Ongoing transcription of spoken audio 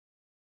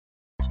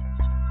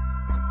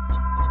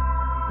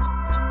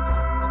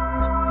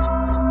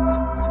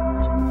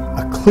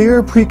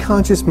clear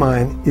preconscious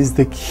mind is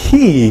the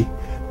key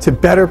to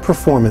better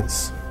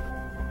performance.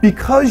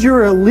 Because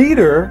you're a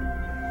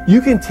leader, you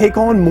can take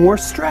on more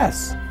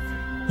stress.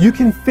 You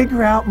can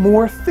figure out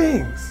more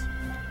things.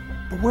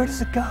 But where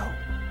does it go?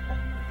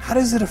 How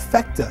does it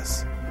affect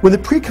us? When the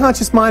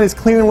preconscious mind is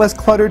clear and less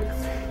cluttered,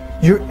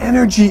 your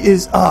energy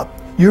is up.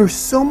 You're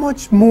so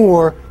much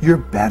more your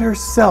better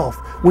self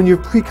when your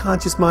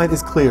preconscious mind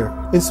is clear.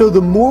 And so the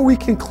more we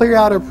can clear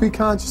out our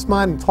preconscious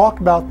mind and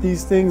talk about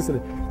these things in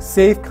a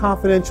safe,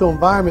 confidential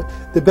environment,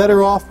 the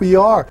better off we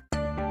are.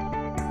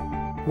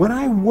 When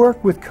I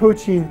work with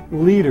coaching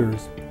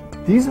leaders,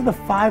 these are the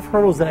 5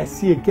 hurdles that I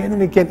see again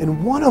and again,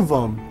 and one of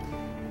them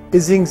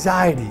is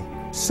anxiety.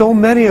 So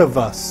many of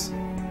us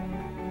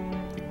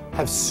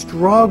have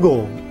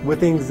struggled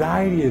with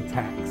anxiety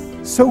attacks.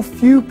 So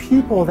few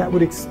people that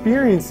would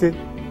experience it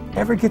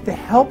ever get the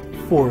help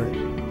for it.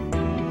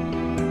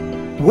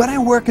 When I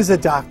work as a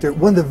doctor,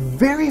 one of the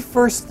very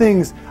first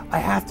things I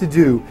have to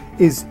do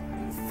is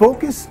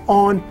focus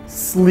on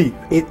sleep.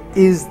 It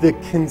is the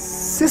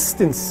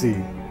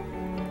consistency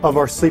of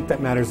our sleep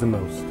that matters the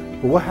most.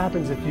 But what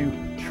happens if you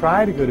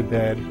try to go to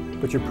bed,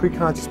 but your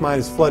preconscious mind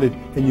is flooded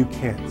and you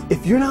can't?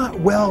 If you're not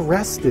well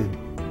rested,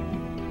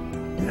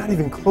 you're not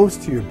even close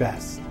to your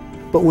best.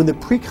 But when the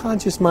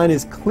preconscious mind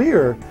is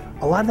clear,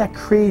 a lot of that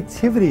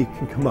creativity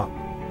can come up.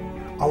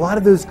 A lot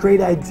of those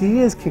great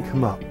ideas can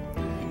come up.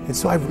 And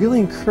so I really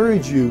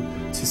encourage you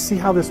to see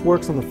how this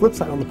works on the flip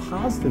side, on the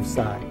positive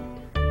side.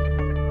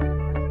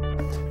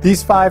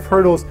 These 5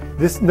 hurdles,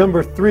 this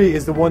number 3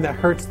 is the one that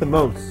hurts the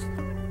most.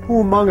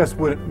 Who among us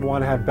wouldn't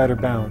want to have better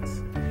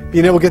balance?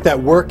 Being able to get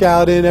that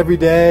workout in every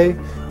day,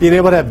 being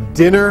able to have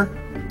dinner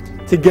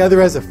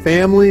together as a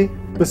family.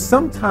 But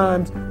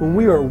sometimes when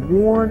we are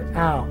worn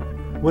out,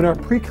 when our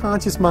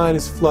preconscious mind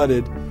is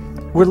flooded,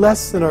 we're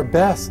less than our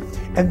best.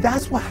 And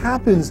that's what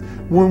happens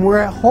when we're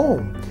at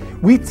home.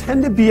 We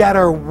tend to be at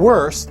our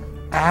worst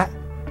at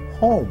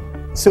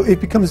home. So it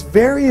becomes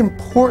very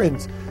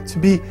important to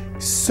be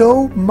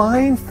so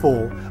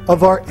mindful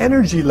of our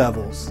energy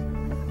levels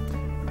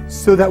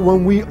so that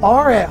when we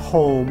are at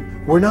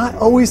home, we're not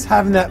always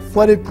having that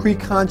flooded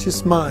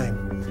preconscious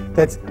mind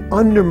that's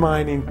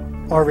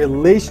undermining our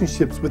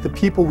relationships with the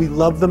people we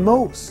love the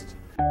most.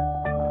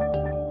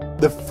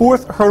 The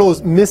 4th hurdle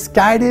is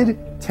misguided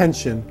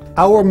tension.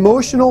 Our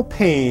emotional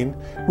pain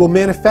will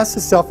manifest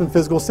itself in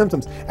physical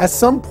symptoms. At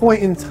some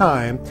point in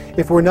time,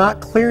 if we're not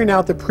clearing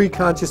out the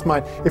preconscious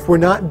mind, if we're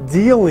not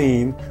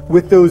dealing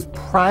with those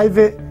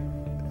private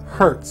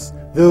hurts,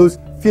 those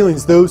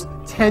feelings, those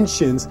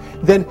tensions,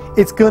 then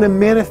it's going to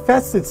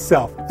manifest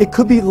itself. It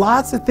could be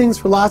lots of things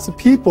for lots of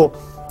people,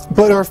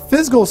 but our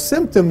physical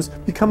symptoms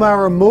become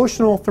our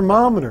emotional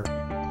thermometer.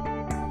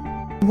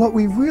 What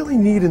we really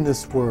need in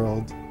this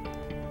world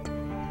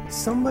is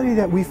somebody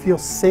that we feel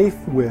safe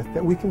with,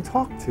 that we can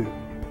talk to.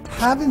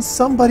 Having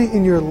somebody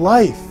in your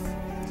life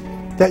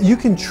that you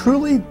can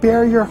truly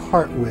bare your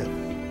heart with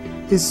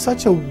is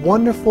such a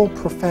wonderful,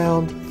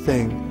 profound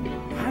thing.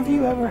 Have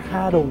you ever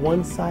had a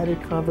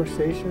one-sided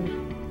conversation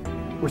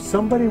where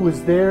somebody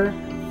was there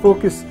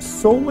focused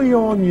solely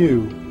on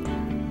you,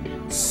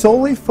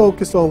 solely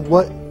focused on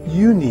what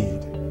you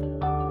need?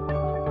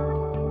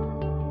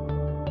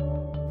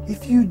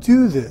 If you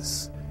do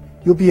this,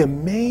 you'll be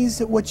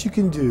amazed at what you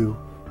can do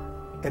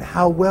and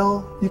how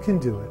well you can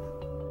do it.